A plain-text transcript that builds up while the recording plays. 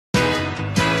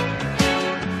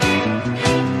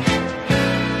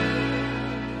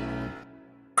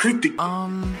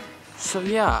So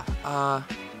yeah, I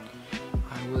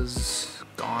was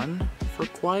gone for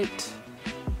quite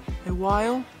a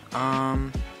while.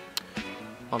 A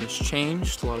lot has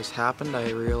changed, a lot has happened. I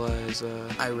realize,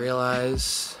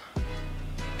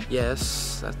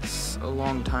 yes, that's a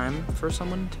long time for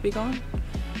someone to be gone.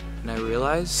 And I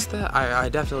realized that, I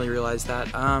definitely realized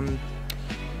that.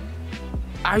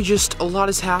 A lot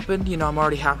has happened. You know, I'm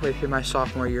already halfway through my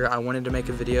sophomore year. I wanted to make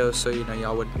a video so, you know,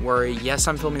 y'all wouldn't worry. Yes,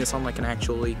 I'm filming this on like an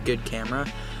actually good camera.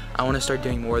 I want to start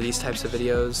doing more of these types of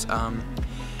videos.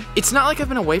 It's not like I've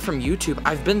been away from YouTube.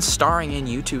 I've been starring in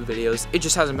YouTube videos. It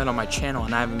just hasn't been on my channel,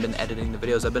 and I haven't been editing the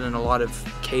videos. I've been in a lot of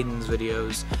Caden's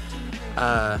videos.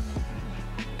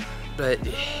 But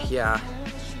yeah,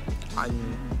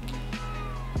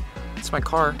 it's my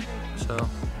car, so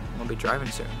I'll be driving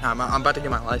soon. I'm about to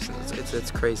get my license. It's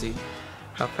crazy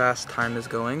how fast time is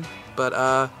going. But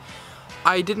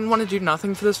I didn't want to do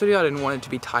nothing for this video. I didn't want it to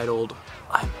be titled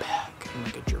 "I'm back" in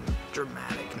like a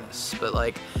dramaticness, but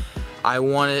like I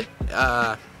want it.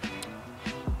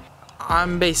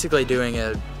 I'm basically doing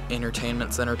a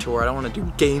entertainment center tour. I don't want to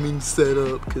do gaming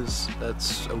setup because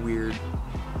that's a weird.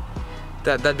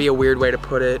 That'd be a weird way to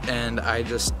put it, and I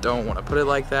just don't want to put it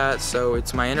like that. So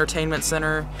it's my entertainment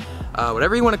center,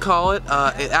 whatever you want to call it.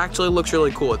 It actually looks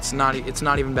really cool. It's not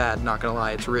even bad. Not gonna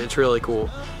lie, it's really cool.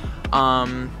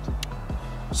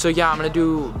 So yeah, I'm gonna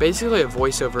do basically a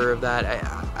voiceover of that.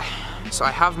 So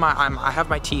I have my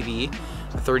TV,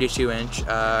 a 32-inch.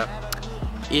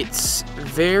 It's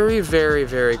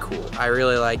very cool. I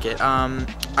really like it.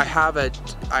 I have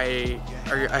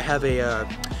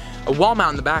a wall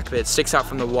mount in the back of it. It sticks out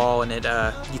from the wall, and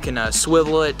you can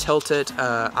swivel it, tilt it.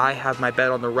 I have my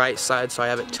bed on the right side, so I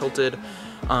have it tilted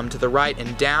to the right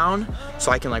and down,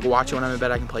 so I can like watch it when I'm in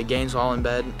bed. I can play games while in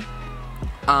bed.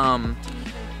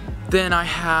 Then I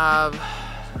have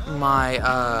my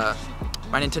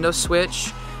my Nintendo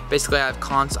Switch. Basically, I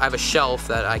have a shelf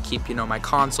that I keep, you know, my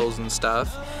consoles and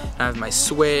stuff. And I have my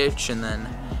Switch, and then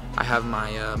I have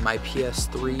my my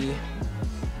PS3.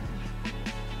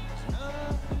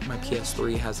 My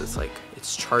PS3 has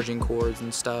its charging cords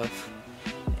and stuff,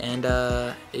 and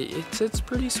it's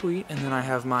pretty sweet. And then I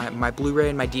have my Blu-ray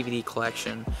and my DVD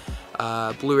collection.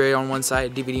 Blu-ray on one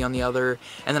side, DVD on the other,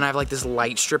 and then I have like this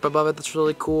light strip above it that's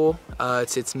really cool.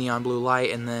 It's neon blue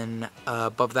light, and then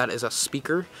above that is a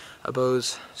speaker, a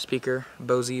Bose speaker,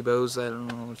 Bose, I don't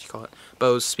know what you call it,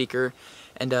 Bose speaker,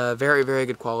 and very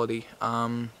good quality.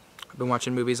 I've been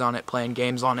watching movies on it, playing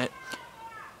games on it.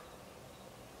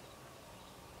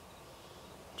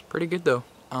 It's pretty good though.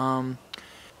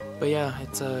 But yeah,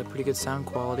 it's a pretty good sound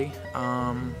quality.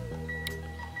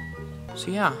 So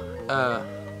yeah,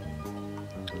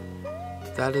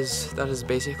 that is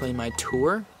basically my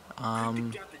tour.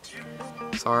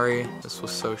 Sorry this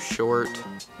was so short.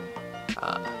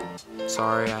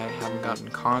 Sorry I haven't gotten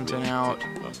content out.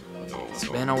 It's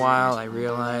been a while, I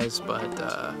realize, but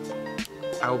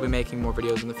I will be making more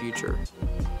videos in the future.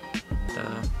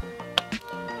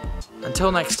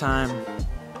 Until next time,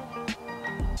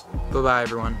 bye-bye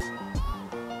everyone.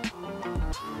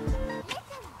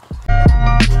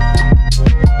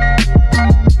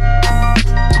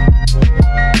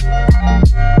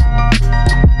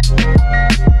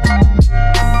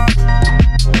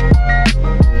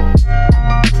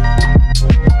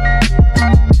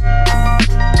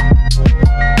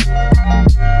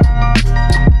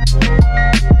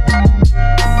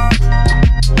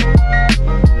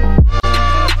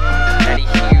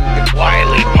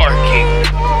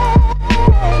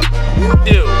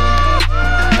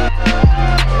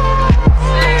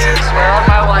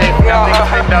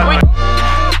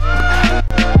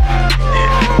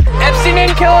 Epstein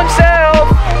didn't kill himself.